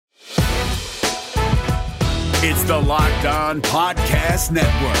It's the Locked On Podcast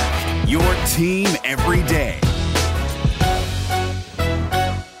Network, your team every day.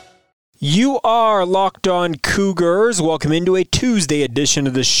 You are Locked On Cougars. Welcome into a Tuesday edition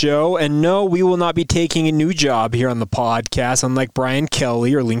of the show. And no, we will not be taking a new job here on the podcast, unlike Brian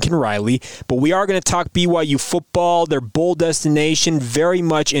Kelly or Lincoln Riley. But we are going to talk BYU football, their bowl destination, very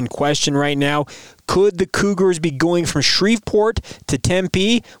much in question right now. Could the Cougars be going from Shreveport to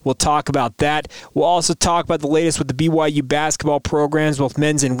Tempe? We'll talk about that. We'll also talk about the latest with the BYU basketball programs, both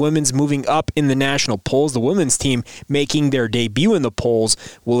men's and women's moving up in the national polls. The women's team making their debut in the polls.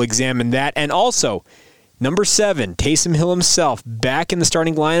 We'll examine that. And also, number 7, Taysom Hill himself, back in the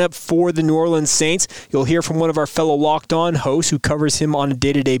starting lineup for the New Orleans Saints. You'll hear from one of our fellow Locked On hosts who covers him on a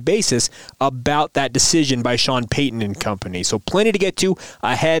day-to-day basis about that decision by Sean Payton and company. So plenty to get to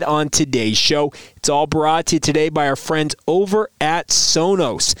ahead on today's show. It's all brought to you today by our friends over at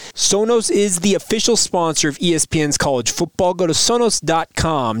Sonos. Sonos is the official sponsor of ESPN's college football. Go to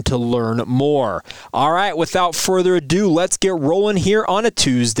Sonos.com to learn more. All right, without further ado, let's get rolling here on a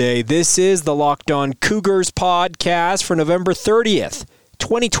Tuesday. This is the Locked On Cougars podcast for November 30th,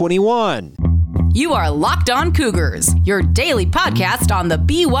 2021. You are Locked On Cougars, your daily podcast on the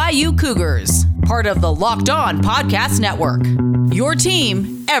BYU Cougars. Part of the Locked On Podcast Network. Your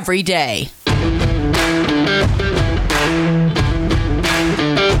team every day.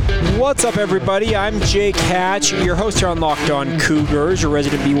 What's up, everybody? I'm Jake Hatch, your host here on Locked On Cougars, your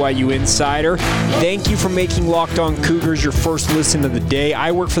resident BYU insider. Thank you for making Locked On Cougars your first listen of the day.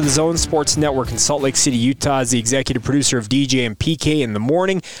 I work for the Zone Sports Network in Salt Lake City, Utah, as the executive producer of DJ and PK in the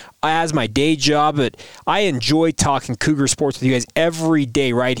morning as my day job, but I enjoy talking Cougar sports with you guys every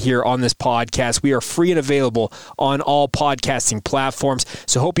day right here on this podcast. We are free and available on all podcasting platforms,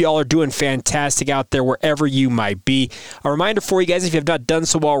 so hope you all are doing fantastic out there wherever you might be. A reminder for you guys, if you have not done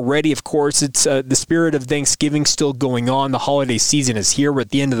so already, of course, it's the spirit of Thanksgiving still going on. The holiday season is here. We're at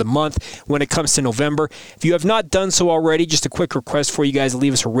the end of the month when it comes to November. If you have not done so already, just a quick request for you guys to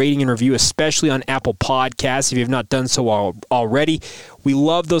leave us a rating and review, especially on Apple Podcasts if you have not done so already. We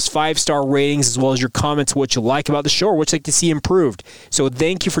love those 5-star ratings as well as your comments, what you like about the show or what you'd like to see improved. So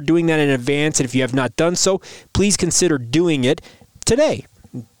thank you for doing that in advance. And if you have not done so, please consider doing it today.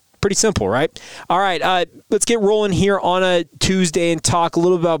 Pretty simple, right? All right, let's get rolling here on a Tuesday and talk a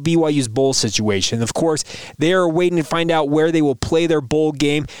little about BYU's bowl situation. Of course, they are waiting to find out where they will play their bowl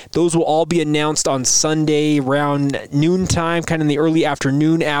game. Those will all be announced on Sunday around noontime, kind of in the early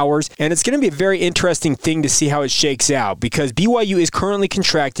afternoon hours. And it's going to be a very interesting thing to see how it shakes out because BYU is currently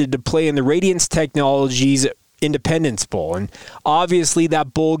contracted to play in the Radiance Technologies Independence Bowl. And obviously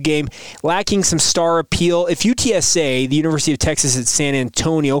that bowl game lacking some star appeal. If UTSA, the University of Texas at San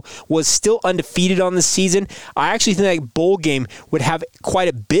Antonio, was still undefeated on the season, I actually think that bowl game would have quite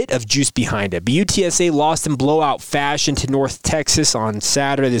a bit of juice behind it. But UTSA lost in blowout fashion to North Texas on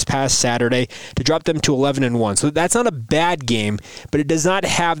Saturday, this past Saturday, to drop them to 11-1. So that's not a bad game, but it does not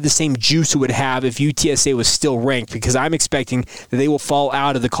have the same juice it would have if UTSA was still ranked, because I'm expecting that they will fall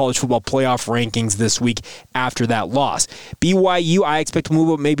out of the college football playoff rankings this week after that loss. BYU, I expect to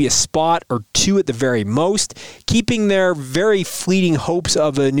move up maybe a spot or two at the very most, keeping their very fleeting hopes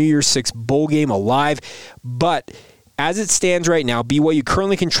of a New Year's Six bowl game alive. But as it stands right now, BYU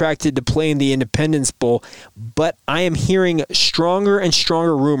currently contracted to play in the Independence Bowl, but I am hearing stronger and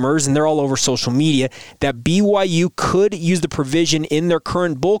stronger rumors, and they're all over social media, that BYU could use the provision in their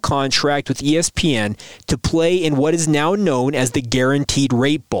current bowl contract with ESPN to play in what is now known as the Guaranteed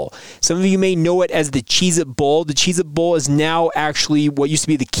Rate Bowl. Some of you may know it as the Cheez-It Bowl. The Cheez-It Bowl is now actually what used to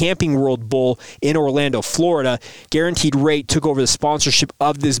be the Camping World Bowl in Orlando, Florida. Guaranteed Rate took over the sponsorship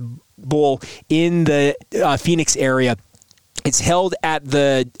of this bowl in the Phoenix area. It's held at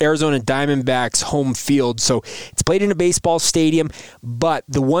the Arizona Diamondbacks home field, so it's played in a baseball stadium. But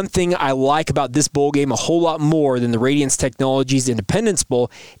the one thing I like about this bowl game a whole lot more than the Radiance Technologies Independence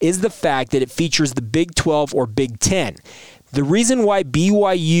Bowl is the fact that it features the Big 12 or Big 10. The reason why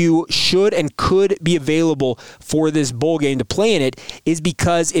BYU should and could be available for this bowl game to play in it is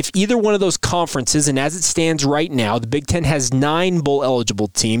because if either one of those conferences, and as it stands right now, the Big 10 has 9 bowl-eligible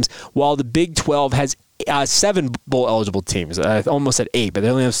teams, while the Big 12 has 7 bowl-eligible teams, almost at 8, but they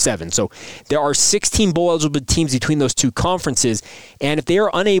only have 7. So there are 16 bowl-eligible teams between those two conferences, and if they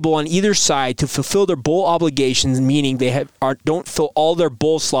are unable on either side to fulfill their bowl obligations, meaning they don't fill all their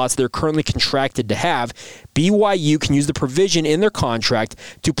bowl slots they're currently contracted to have, BYU can use the provision in their contract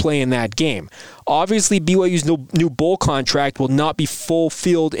to play in that game. Obviously, BYU's new bowl contract will not be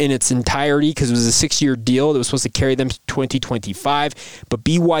fulfilled in its entirety because it was a 6-year deal that was supposed to carry them to 2025, but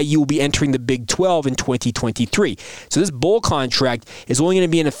BYU will be entering the Big 12 in 2023. So this bowl contract is only going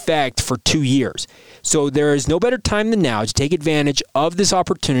to be in effect for 2 years. So there is no better time than now to take advantage of this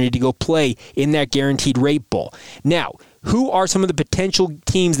opportunity to go play in that guaranteed rate bowl. Now, who are some of the potential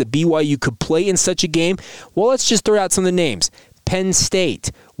teams that BYU could play in such a game? Well, let's just throw out some of the names. Penn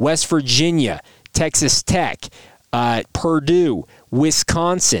State, West Virginia, Texas Tech, Purdue,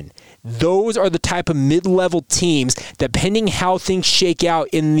 Wisconsin. Those are the type of mid-level teams that, depending how things shake out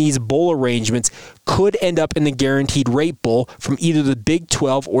in these bowl arrangements, could end up in the guaranteed rate bowl from either the Big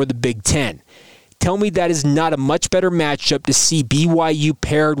 12 or the Big 10. Tell me that is not a much better matchup to see BYU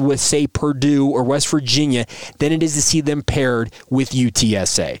paired with, say, Purdue or West Virginia than it is to see them paired with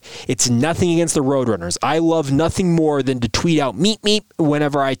UTSA. It's nothing against the Roadrunners. I love nothing more than to tweet out meep meep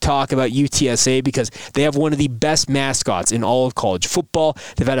whenever I talk about UTSA because they have one of the best mascots in all of college football.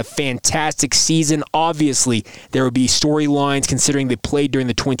 They've had a fantastic season. Obviously, there will be storylines considering they played during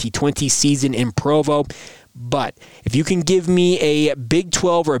the 2020 season in Provo. But if you can give me a Big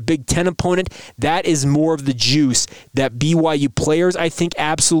 12 or a Big 10 opponent, that is more of the juice that BYU players, I think,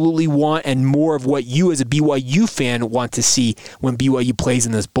 absolutely want and more of what you as a BYU fan want to see when BYU plays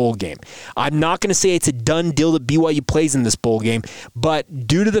in this bowl game. I'm not going to say it's a done deal that BYU plays in this bowl game, but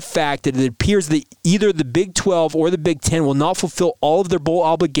due to the fact that it appears that either the Big 12 or the Big 10 will not fulfill all of their bowl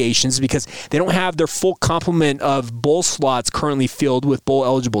obligations because they don't have their full complement of bowl slots currently filled with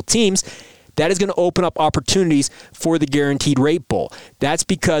bowl-eligible teams, that is going to open up opportunities for the Guaranteed Rate Bowl. That's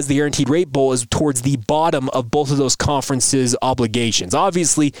because the Guaranteed Rate Bowl is towards the bottom of both of those conferences' obligations.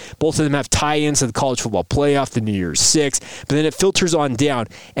 Obviously, both of them have tie-ins to the College Football Playoff, the New Year's Six, but then it filters on down,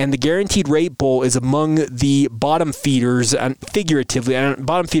 and the Guaranteed Rate Bowl is among the bottom feeders, and figuratively, and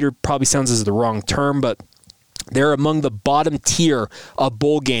bottom feeder probably sounds as the wrong term, but they're among the bottom tier of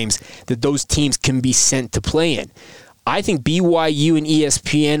bowl games that those teams can be sent to play in. I think BYU and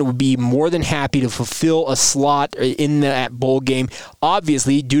ESPN would be more than happy to fulfill a slot in that bowl game,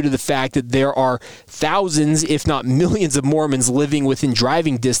 obviously due to the fact that there are thousands, if not millions of Mormons living within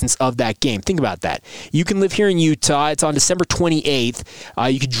driving distance of that game. Think about that. You can live here in Utah. It's on December 28th.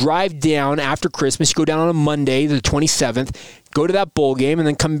 You could drive down after Christmas. You go down on a Monday, the 27th, go to that bowl game, and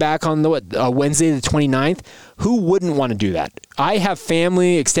then come back on the Wednesday, the 29th. Who wouldn't want to do that? I have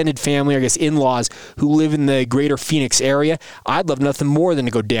family, extended family, I guess in-laws, who live in the greater Phoenix area. I'd love nothing more than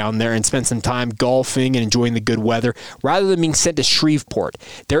to go down there and spend some time golfing and enjoying the good weather, rather than being sent to Shreveport.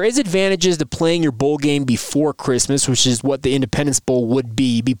 There is advantages to playing your bowl game before Christmas, which is what the Independence Bowl would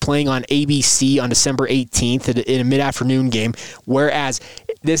be. You'd be playing on ABC on December 18th in a mid-afternoon game, whereas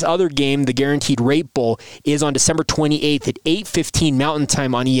this other game, the Guaranteed Rate Bowl, is on December 28th at 8:15 Mountain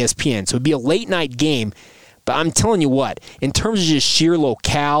Time on ESPN. So it'd be a late-night game. But I'm telling you what, in terms of just sheer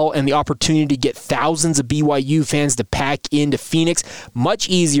locale and the opportunity to get thousands of BYU fans to pack into Phoenix, much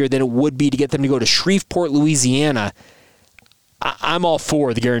easier than it would be to get them to go to Shreveport, Louisiana, I'm all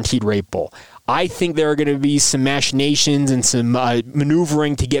for the Guaranteed Rate Bowl. I think there are going to be some machinations and some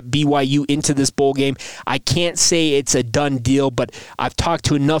maneuvering to get BYU into this bowl game. I can't say it's a done deal, but I've talked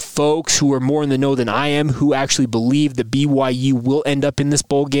to enough folks who are more in the know than I am who actually believe that BYU will end up in this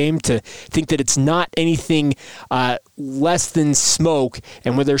bowl game to think that it's not anything less than smoke,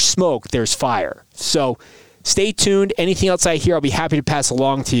 and where there's smoke, there's fire. So stay tuned. Anything else I hear, I'll be happy to pass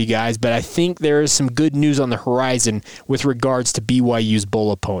along to you guys, but I think there is some good news on the horizon with regards to BYU's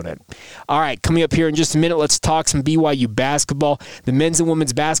bowl opponent. All right, coming up here in just a minute, let's talk some BYU basketball. The men's and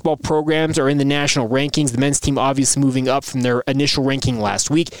women's basketball programs are in the national rankings. The men's team obviously moving up from their initial ranking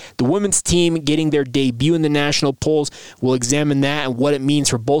last week. The women's team getting their debut in the national polls. We'll examine that and what it means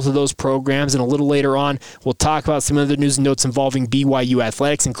for both of those programs, and a little later on, we'll talk about some other news and notes involving BYU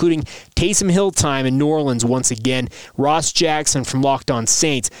athletics, including Taysom Hill time in New Orleans once again. Ross Jackson from Locked On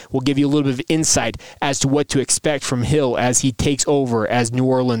Saints will give you a little bit of insight as to what to expect from Hill as he takes over as New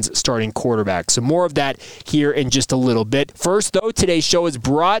Orleans starting quarterback. So more of that here in just a little bit. First, though, today's show is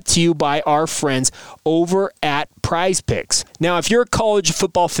brought to you by our friends over at Prize Picks. Now, if you're a college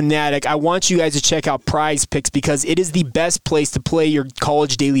football fanatic, I want you guys to check out Prize Picks because it is the best place to play your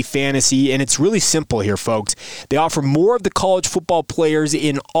college daily fantasy, and it's really simple here, folks. They offer more of the college football players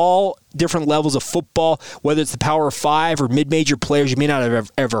in all different levels of football, whether it's the Power 5 or mid-major players you may not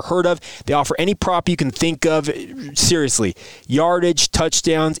have ever heard of. They offer any prop you can think of. Seriously, yardage,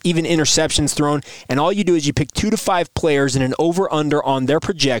 touchdowns, even interceptions thrown. And all you do is you pick 2 to 5 players and an over-under on their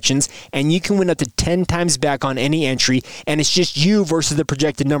projections, and you can win up to 10 times back on any entry. And it's just you versus the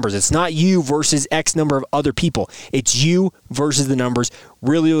projected numbers. It's not you versus X number of other people. It's you versus the numbers.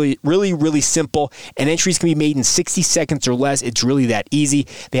 Really simple. And entries can be made in 60 seconds or less. It's really that easy.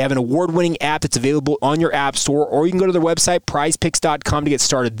 They have an award-winning app that's available on your app store, or you can go to their website, prizepicks.com, to get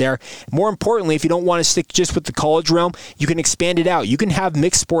started there. More importantly, if you don't want to stick just with the college realm, you can expand it out. You can have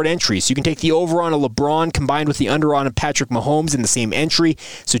mixed sport entries. You can take the over on a LeBron combined with the under on a Patrick Mahomes in the same entry.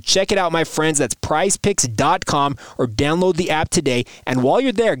 So check it out, my friends. That's prizepicks.com, or download the app today. And while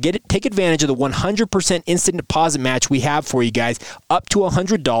you're there, take advantage of the 100% instant deposit match we have for you guys, up to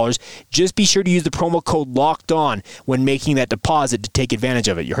 $100. Just be sure to use the promo code LOCKEDON when making that deposit to take advantage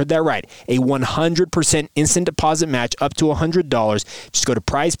of it. You heard that right. A 100% instant deposit match up to $100. Just go to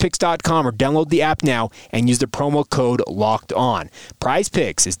prizepicks.com or download the app now and use the promo code LOCKEDON. Prize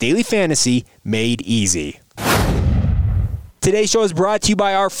Picks is daily fantasy made easy. Today's show is brought to you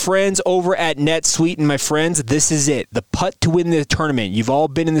by our friends over at NetSuite. And my friends, this is it. The putt to win the tournament. You've all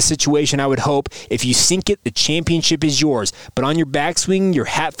been in the situation, I would hope. If you sink it, the championship is yours. But on your backswing, your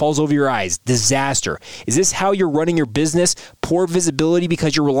hat falls over your eyes. Disaster. Is this how you're running your business? Poor visibility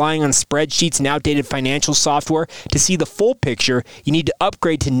because you're relying on spreadsheets and outdated financial software? To see the full picture, you need to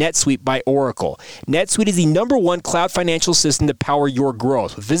upgrade to NetSuite by Oracle. NetSuite is the #1 cloud financial system to power your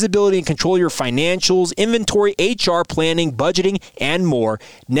growth. With visibility and control of your financials, inventory, HR planning, budgeting, and more,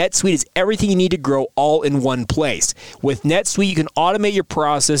 NetSuite is everything you need to grow all in one place. With NetSuite, you can automate your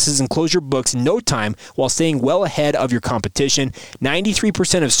processes and close your books in no time while staying well ahead of your competition.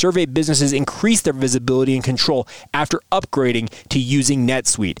 93% of surveyed businesses increase their visibility and control after upgrading to using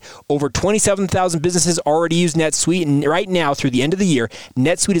NetSuite. Over 27,000 businesses already use NetSuite, and right now, through the end of the year,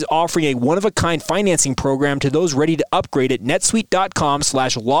 NetSuite is offering a one-of-a-kind financing program to those ready to upgrade at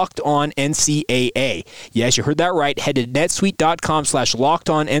netsuite.com/LockedOnNCAA. Yes, you heard that right. Head to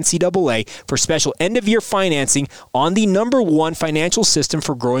netsuite.com/LockedOnNCAA for special end-of-year financing on the #1 financial system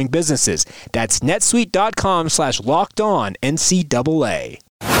for growing businesses. That's netsuite.com/LockedOnNCAA.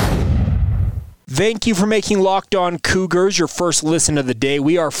 Thank you for making Locked On Cougars your first listen of the day.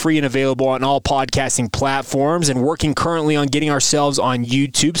 We are free and available on all podcasting platforms and working currently on getting ourselves on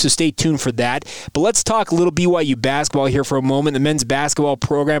YouTube, so stay tuned for that. But let's talk a little BYU basketball here for a moment. The men's basketball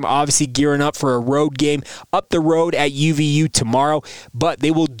program obviously gearing up for a road game up the road at UVU tomorrow, but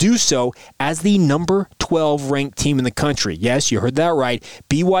they will do so as the number 12 ranked team in the country. Yes, you heard that right.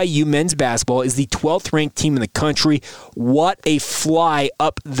 BYU men's basketball is the 12th ranked team in the country. What a fly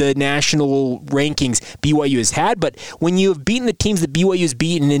up the national rankings BYU has had, but when you have beaten the teams that BYU has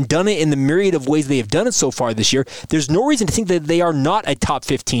beaten and done it in the myriad of ways they have done it so far this year, there's no reason to think that they are not a top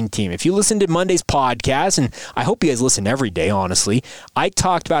 15 team. If you listen to Monday's podcast, and I hope you guys listen every day, honestly, I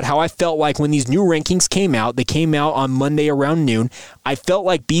talked about how I felt like when these new rankings came out, they came out on Monday around noon, I felt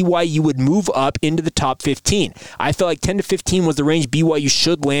like BYU would move up into the top 15. I felt like 10 to 15 was the range BYU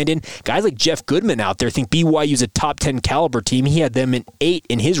should land in. Guys like Jeff Goodman out there think BYU is a top 10 caliber team. He had them in 8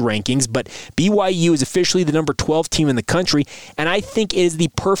 in his rankings, but BYU is officially the number 12 team in the country, and I think it is the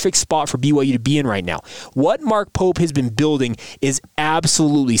perfect spot for BYU to be in right now. What Mark Pope has been building is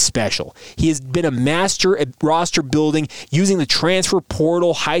absolutely special. He has been a master at roster building, using the transfer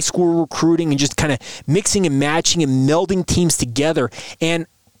portal, high school recruiting, and just kind of mixing and matching and melding teams together. And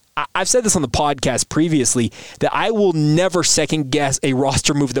I've said this on the podcast previously, that I will never second guess a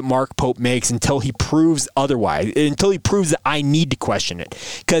roster move that Mark Pope makes until he proves otherwise, until he proves that I need to question it.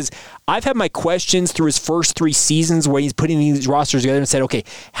 Because I've had my questions through his first 3 seasons where he's putting these rosters together and said, okay,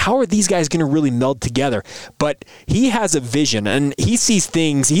 how are these guys going to really meld together? But he has a vision and he sees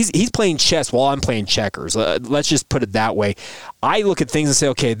things. He's playing chess while I'm playing checkers. Let's just put it that way. I look at things and say,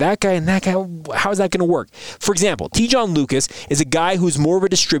 okay, that guy and that guy, how is that going to work? For example, Tejon Lucas is a guy who's more of a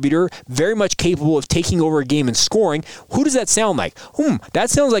distributor, very much capable of taking over a game and scoring. Who does that sound like? That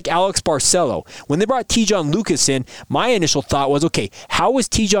sounds like Alex Barcelo. When they brought Tejon Lucas in, my initial thought was, okay, how is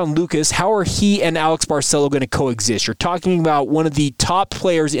Tejon Lucas, how are he and Alex Barcelo going to coexist? You're talking about one of the top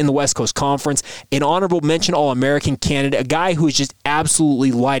players in the West Coast Conference, an honorable mention All-American candidate, a guy who is just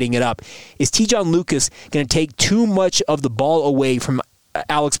absolutely lighting it up. Is Tejon Lucas going to take too much of the ball away from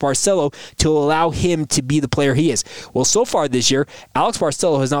Alex Barcelo to allow him to be the player he is. Well, so far this year, Alex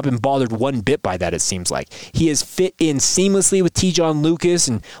Barcelo has not been bothered one bit by that, it seems like. He has fit in seamlessly with T-John Lucas,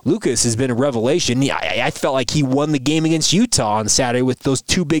 and Lucas has been a revelation. I felt like he won the game against Utah on Saturday with those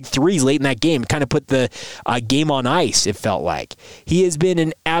 2 big threes late in that game. It kind of put the game on ice, it felt like. He has been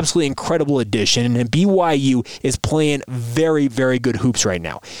an absolutely incredible addition, and BYU is playing very, very good hoops right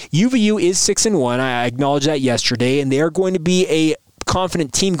now. UVU is 6-1. I acknowledged that yesterday, and they are going to be a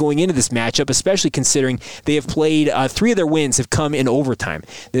confident team going into this matchup, especially considering they have played 3 of their wins have come in overtime.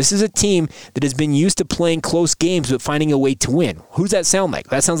 This is a team that has been used to playing close games but finding a way to win. Who's that sound like?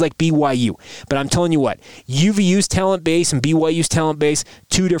 That sounds like BYU. But I'm telling you what, UVU's talent base and BYU's talent base,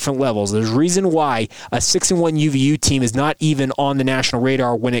 2 different levels. There's a reason why a 6-1 UVU team is not even on the national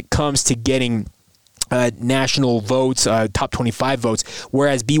radar when it comes to getting national votes, top 25 votes,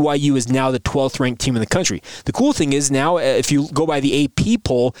 whereas BYU is now the 12th ranked team in the country. The cool thing is now, if you go by the AP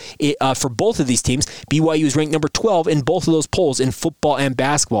poll, for both of these teams, BYU is ranked number 12 in both of those polls in football and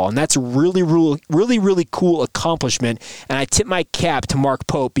basketball, and that's a really cool accomplishment, and I tip my cap to Mark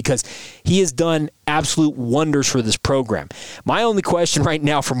Pope because he has done absolute wonders for this program. My only question right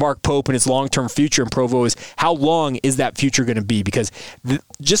now for Mark Pope and his long-term future in Provo is how long is that future going to be? Because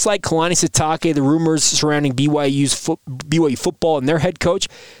just like Kalani Sitake, the rumors surrounding BYU football and their head coach,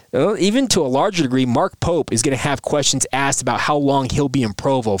 even to a larger degree, Mark Pope is going to have questions asked about how long he'll be in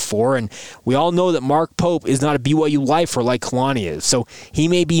Provo for, and we all know that Mark Pope is not a BYU lifer like Kalani is, so he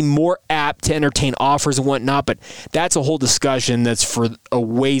may be more apt to entertain offers and whatnot, but that's a whole discussion that's for a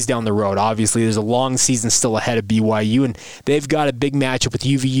ways down the road. Obviously, there's a long season still ahead of BYU, and they've got a big matchup with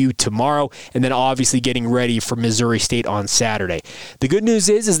UVU tomorrow, and then obviously getting ready for Missouri State on Saturday. The good news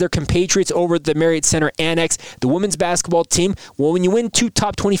is their compatriots over at the Marriott Center Annex, the women's basketball team, well, when you win 2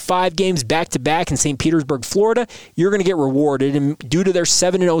 top 25 games back-to-back in St. Petersburg, Florida, you're going to get rewarded. And due to their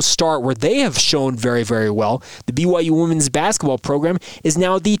 7-0 start where they have shown very, very well, the BYU women's basketball program is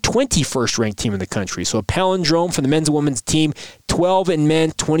now the 21st ranked team in the country. So a palindrome for the men's and women's team, 12 in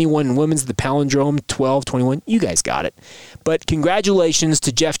men, 21 in women's. The palindrome, 12, 21. You guys got it. But congratulations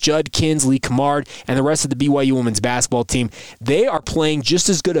to Jeff Judkins, Lee Kamard, and the rest of the BYU women's basketball team. They are playing just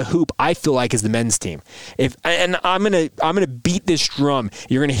as good a hoop, I feel like, as the men's team. And I'm gonna beat this drum.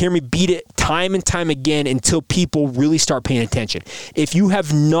 You're gonna hear me beat it time and time again until people really start paying attention. If you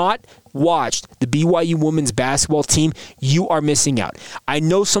have not watched the BYU women's basketball team, you are missing out. I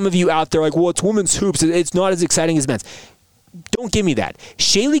know some of you out there are like, well, it's women's hoops. It's not as exciting as men's. Don't give me that.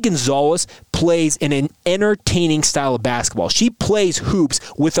 Shaylee Gonzalez plays in an entertaining style of basketball. She plays hoops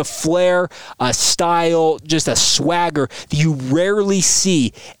with a flair, a style, just a swagger that you rarely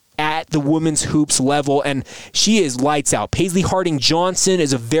see at the women's hoops level, and she is lights out. Paisley Harding-Johnson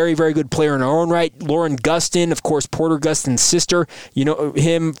is a very, very good player in her own right. Lauren Gustin, of course, Porter Gustin's sister, you know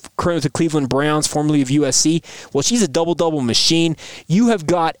him, currently with the Cleveland Browns, formerly of USC. Well, she's a double-double machine. You have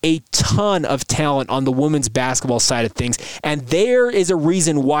got a ton of talent on the women's basketball side of things, and there is a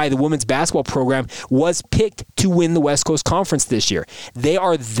reason why the women's basketball program was picked to win the West Coast Conference this year. They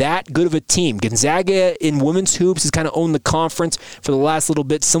are that good of a team. Gonzaga in women's hoops has kind of owned the conference for the last little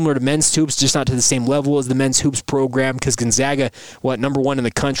bit, similar to men's hoops, just not to the same level as the men's hoops program, because Gonzaga, number 1 in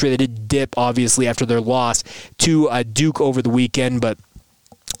the country. They did dip, obviously, after their loss to Duke over the weekend, but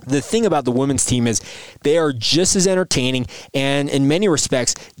the thing about the women's team is they are just as entertaining and, in many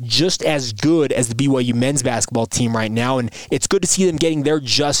respects, just as good as the BYU men's basketball team right now, and it's good to see them getting their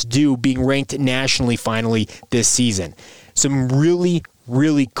just due, being ranked nationally finally this season. Some really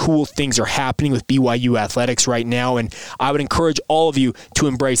cool things are happening with BYU athletics right now, and I would encourage all of you to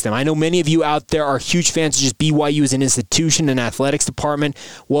embrace them. I know many of you out there are huge fans of just BYU as an institution and athletics department.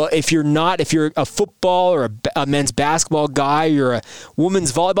 Well, if you're not, if you're a football or a men's basketball guy, you're a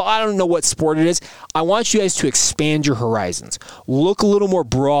women's volleyball, I don't know what sport it is, I want you guys to expand your horizons. Look a little more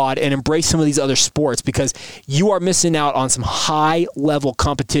broad and embrace some of these other sports, because you are missing out on some high-level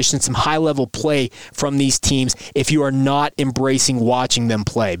competition, some high-level play from these teams if you are not embracing watching them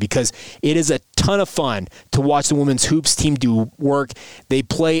play, because it is a ton of fun to watch the women's hoops team do work. They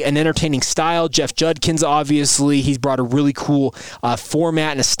play an entertaining style. Jeff Judkins, obviously, he's brought a really cool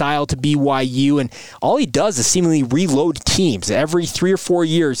format and a style to BYU, and all he does is seemingly reload teams. Every 3 or 4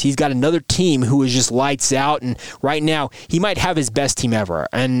 years, he's got another team who is just lights out, and right now, he might have his best team ever,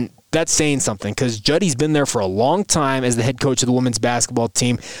 and that's saying something, because Juddy's been there for a long time as the head coach of the women's basketball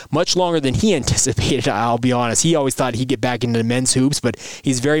team, much longer than he anticipated, I'll be honest. He always thought he'd get back into the men's hoops, but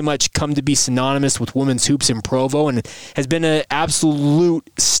he's very much come to be synonymous with women's hoops in Provo and has been an absolute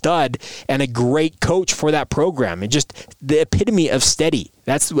stud and a great coach for that program. And just the epitome of steady.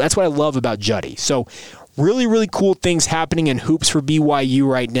 That's what I love about Juddy. So really, really cool things happening in hoops for BYU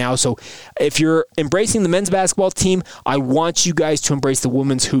right now. So if you're embracing the men's basketball team, I want you guys to embrace the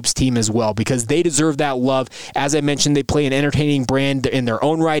women's hoops team as well, because they deserve that love. As I mentioned, they play an entertaining brand in their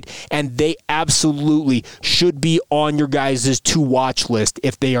own right, and they absolutely should be on your guys' to-watch list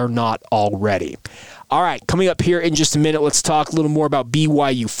if they are not already. All right, coming up here in just a minute, let's talk a little more about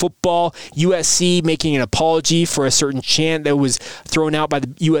BYU football. USC making an apology for a certain chant that was thrown out by the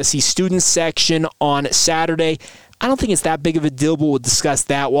USC student section on Saturday. I don't think it's that big of a deal, but we'll discuss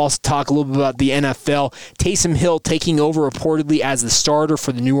that. We'll also talk a little bit about the NFL. Taysom Hill taking over reportedly as the starter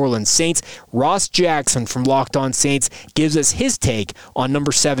for the New Orleans Saints. Ross Jackson from Locked On Saints gives us his take on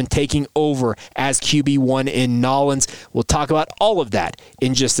number 7 taking over as QB1 in Nollins. We'll talk about all of that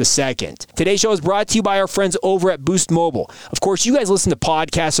in just a second. Today's show is brought to you by our friends over at Boost Mobile. Of course, you guys listen to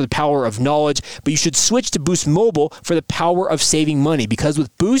podcasts for the power of knowledge, but you should switch to Boost Mobile for the power of saving money, because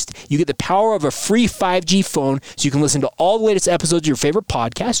with Boost, you get the power of a free 5G phone, so you can listen to all the latest episodes of your favorite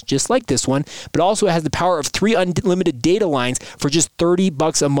podcasts, just like this one, but also it has the power of 3 unlimited data lines for just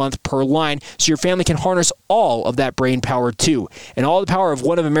 $30 a month per line, so your family can harness all of that brain power too. And all the power of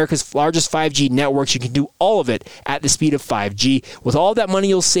one of America's largest 5G networks, you can do all of it at the speed of 5G. With all that money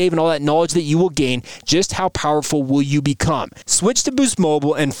you'll save and all that knowledge that you will gain, just how powerful will you become? Switch to Boost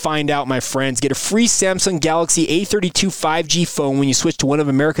Mobile and find out, my friends. Get a free Samsung Galaxy A32 5G phone when you switch to one of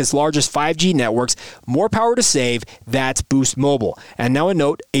America's largest 5G networks. More power to save. That's Boost Mobile. And now a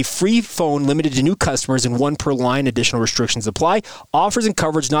note, a free phone limited to new customers and 1 per line. Additional restrictions apply. Offers and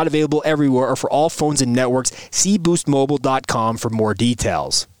coverage not available everywhere or for all phones and networks. See boostmobile.com for more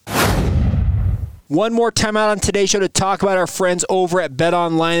details. One more time out on today's show to talk about our friends over at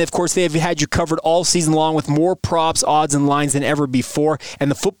BetOnline. Of course, they have had you covered all season long with more props, odds, and lines than ever before. And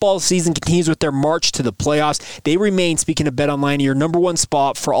the football season continues with their march to the playoffs. They remain, speaking of BetOnline, your number one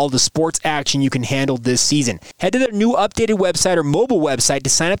spot for all the sports action you can handle this season. Head to their new updated website or mobile website to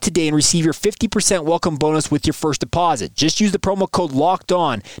sign up today and receive your 50% welcome bonus with your first deposit. Just use the promo code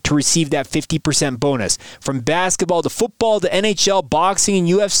LOCKEDON to receive that 50% bonus. From basketball to football to NHL, boxing, and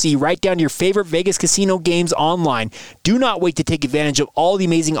UFC, right down to your favorite Vegas casino games online. Do not wait to take advantage of all the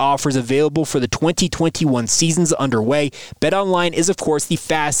amazing offers available for the 2021 seasons underway. BetOnline is, of course, the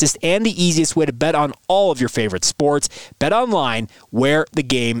fastest and the easiest way to bet on all of your favorite sports. BetOnline, where the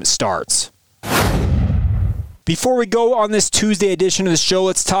game starts. Before we go on this Tuesday edition of the show,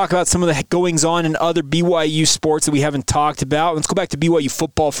 let's talk about some of the goings-on in other BYU sports that we haven't talked about. Let's go back to BYU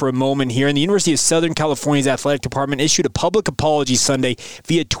football for a moment here. And the University of Southern California's athletic department issued a public apology Sunday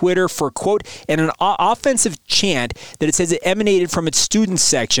via Twitter for, quote, an offensive chant that it says it emanated from its students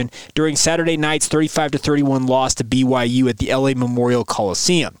section during Saturday night's 35-31 loss to BYU at the LA Memorial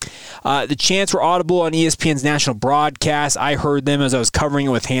Coliseum. The chants were audible on ESPN's national broadcast. I heard them as I was covering it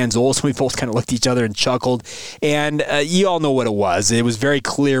with Hans Olsen. We both kind of looked at each other and chuckled. And you all know what it was. It was very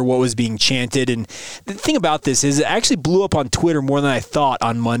clear what was being chanted. And the thing about this is it actually blew up on Twitter more than I thought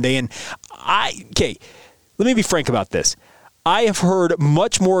on Monday. And let me be frank about this. I have heard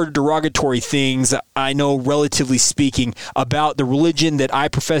much more derogatory things, I know, relatively speaking, about the religion that I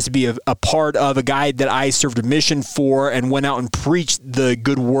profess to be a part of, a guy that I served a mission for and went out and preached the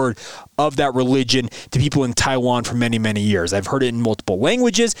good word of that religion to people in Taiwan for many, many years. I've heard it in multiple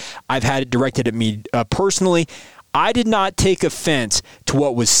languages. I've had it directed at me personally. I did not take offense to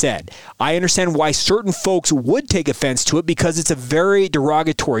what was said. I understand why certain folks would take offense to it because it's a very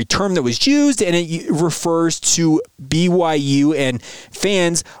derogatory term that was used, and it refers to BYU and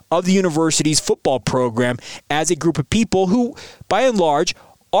fans of the university's football program as a group of people who, by and large,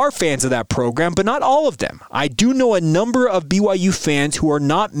 are fans of that program, but not all of them. I do know a number of BYU fans who are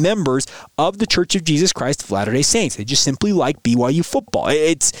not members of the Church of Jesus Christ of Latter-day Saints. They just simply like BYU football.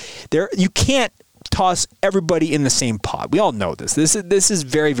 It's there. You can't toss everybody in the same pot. We all know this. This is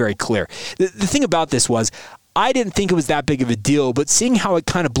very, very clear. The thing about this was, I didn't think it was that big of a deal, but seeing how it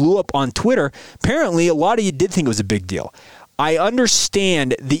kind of blew up on Twitter, apparently a lot of you did think it was a big deal. I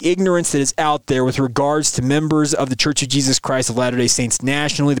understand the ignorance that is out there with regards to members of the Church of Jesus Christ of Latter-day Saints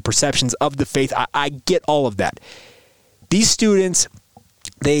nationally, the perceptions of the faith. I get all of that. These students,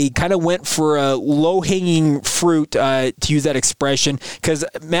 they kind of went for a low-hanging fruit, to use that expression, because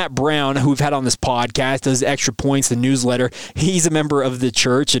Matt Brown, who we've had on this podcast, does Extra Points, the newsletter. He's a member of the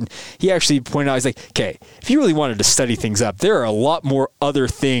church, and he actually pointed out, he's like, okay, if you really wanted to study things up, there are a lot more other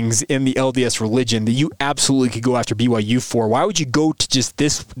things in the LDS religion that you absolutely could go after BYU for. Why would you go to just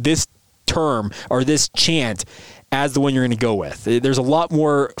this term or this chant as the one you're going to go with? There's a lot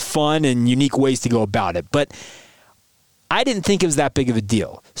more fun and unique ways to go about it, but I didn't think it was that big of a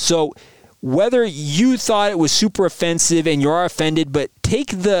deal. So whether you thought it was super offensive and you are offended, but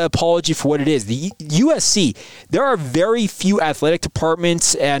take the apology for what it is. The USC, there are very few athletic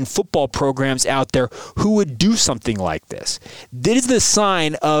departments and football programs out there who would do something like this. This is the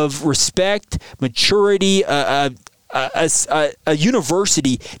sign of respect, maturity, a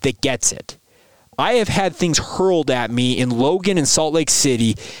university that gets it. I have had things hurled at me in Logan and Salt Lake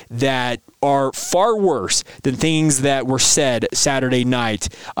City that are far worse than things that were said Saturday night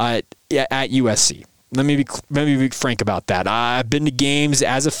at USC. Let me be frank about that. I've been to games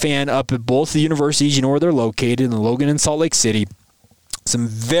as a fan up at both the universities, you know where they're located, in Logan and Salt Lake City. Some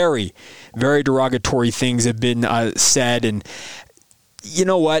very, very derogatory things have been said, and you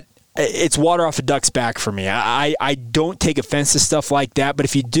know what? It's water off a duck's back for me. I don't take offense to stuff like that, but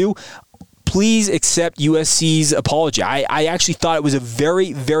if you do, please accept USC's apology. I actually thought it was a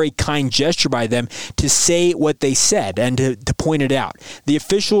very, very kind gesture by them to say what they said and to point it out. The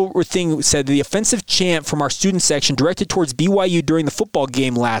official thing said the offensive chant from our student section directed towards BYU during the football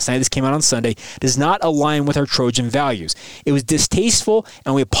game last night, this came out on Sunday, does not align with our Trojan values. It was distasteful,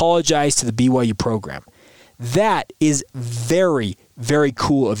 and we apologize to the BYU program. That is very, very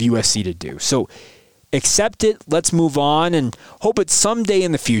cool of USC to do. So accept it, let's move on, and hope it someday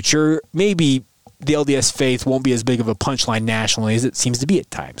in the future, maybe the LDS faith won't be as big of a punchline nationally as it seems to be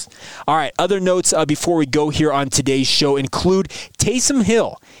at times. All right, other notes before we go here on today's show include Taysom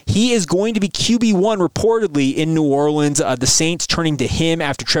Hill. He is going to be QB1 reportedly in New Orleans. The Saints turning to him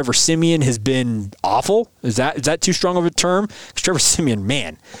after Trevor Siemian has been awful. Is that too strong of a term? Because Trevor Siemian,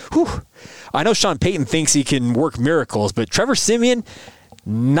 man, whew. I know Sean Payton thinks he can work miracles, but Trevor Siemian,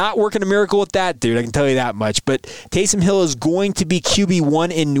 not working a miracle with that dude, I can tell you that much. But Taysom Hill is going to be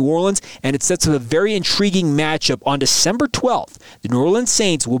QB1 in New Orleans, and it sets up a very intriguing matchup on December 12th. The New Orleans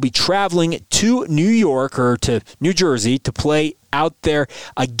Saints will be traveling to New York or to New Jersey to play out there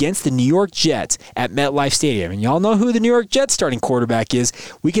against the New York Jets at MetLife Stadium. And y'all know who the New York Jets starting quarterback is.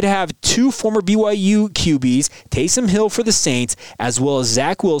 We could have two former BYU QBs, Taysom Hill for the Saints, as well as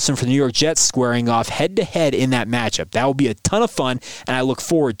Zach Wilson for the New York Jets squaring off head-to-head in that matchup. That will be a ton of fun, and I look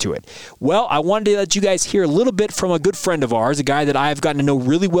forward to it. Well, I wanted to let you guys hear a little bit from a good friend of ours, a guy that I've gotten to know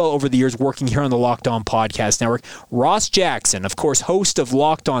really well over the years working here on the Locked On Podcast Network, Ross Jackson, of course, host of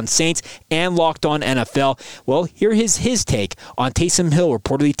Locked On Saints and Locked On NFL. Well, here is his take on Taysom Hill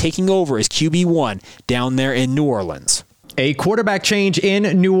reportedly taking over as QB1 down there in New Orleans. A quarterback change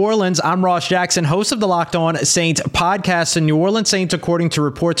in New Orleans. I'm Ross Jackson, host of the Locked On Saints podcast. The New Orleans Saints, according to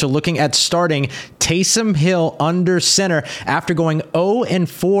reports, are looking at starting Taysom Hill under center after going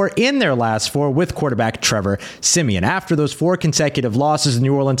 0-4 in their last four with quarterback Trevor Siemian. After those four consecutive losses, the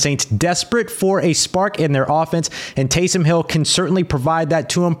New Orleans Saints desperate for a spark in their offense, and Taysom Hill can certainly provide that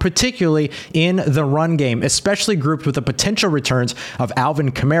to them, particularly in the run game, especially grouped with the potential returns of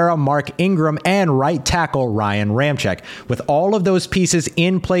Alvin Kamara, Mark Ingram, and right tackle Ryan Ramczyk. With all of those pieces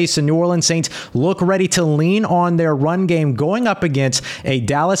in place, the New Orleans Saints look ready to lean on their run game going up against a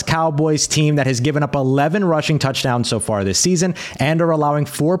Dallas Cowboys team that has given up 11 rushing touchdowns so far this season and are allowing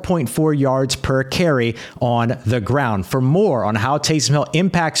 4.4 yards per carry on the ground. For more on how Taysom Hill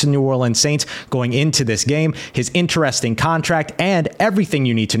impacts the New Orleans Saints going into this game, his interesting contract, and everything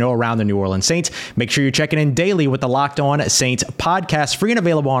you need to know around the New Orleans Saints, make sure you're checking in daily with the Locked On Saints podcast, free and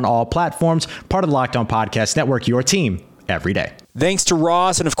available on all platforms, part of the Locked On Podcast Network, your team every day. Thanks to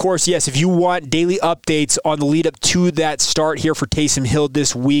Ross. And of course, yes, if you want daily updates on the lead up to that start here for Taysom Hill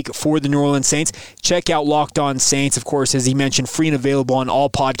this week for the New Orleans Saints, check out Locked On Saints. Of course, as he mentioned, free and available on all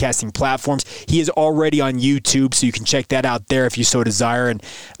podcasting platforms. He is already on YouTube, so you can check that out there if you so desire. And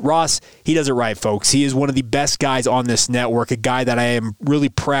Ross, he does it right, folks. He is one of the best guys on this network, a guy that I am really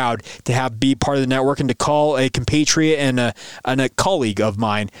proud to have be part of the network and to call a compatriot and a colleague of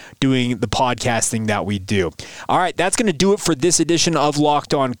mine doing the podcasting that we do. All right, that's going to do it for this edition of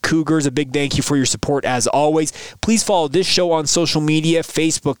Locked On Cougars. A big thank you for your support as always. Please follow this show on social media,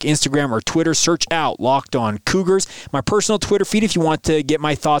 Facebook, Instagram, or Twitter. Search out Locked On Cougars. My personal Twitter feed if you want to get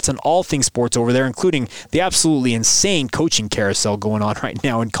my thoughts on all things sports over there, including the absolutely insane coaching carousel going on right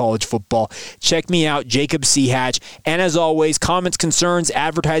now in college football. Check me out, Jacob C. Hatch. And as always, comments, concerns,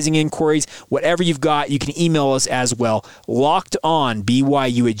 advertising inquiries, whatever you've got, you can email us as well.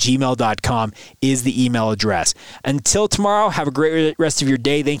 LockedOnBYU@gmail.com is the email address. Until tomorrow, have a great rest of your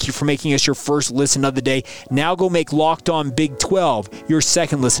day. Thank you for making us your first listen of the day. Now go make Locked On Big 12 your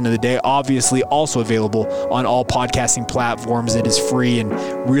second listen of the day. Obviously, also available on all podcasting platforms. It is free and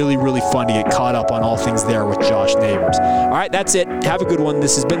really, really fun to get caught up on all things there with Josh Neighbors. All right, that's it. Have a good one.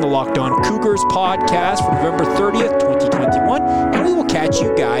 This has been the Locked On Cougars podcast for November 30th, 2021, and we will catch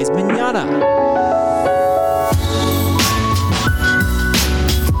you guys mañana.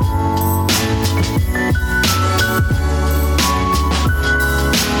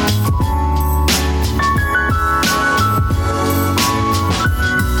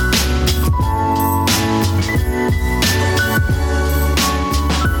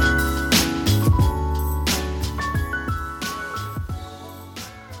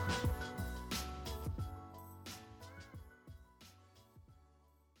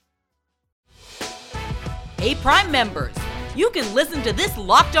 Hey, Prime members, you can listen to this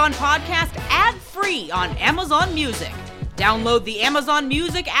Locked On podcast ad-free on Amazon Music. Download the Amazon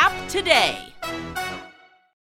Music app today.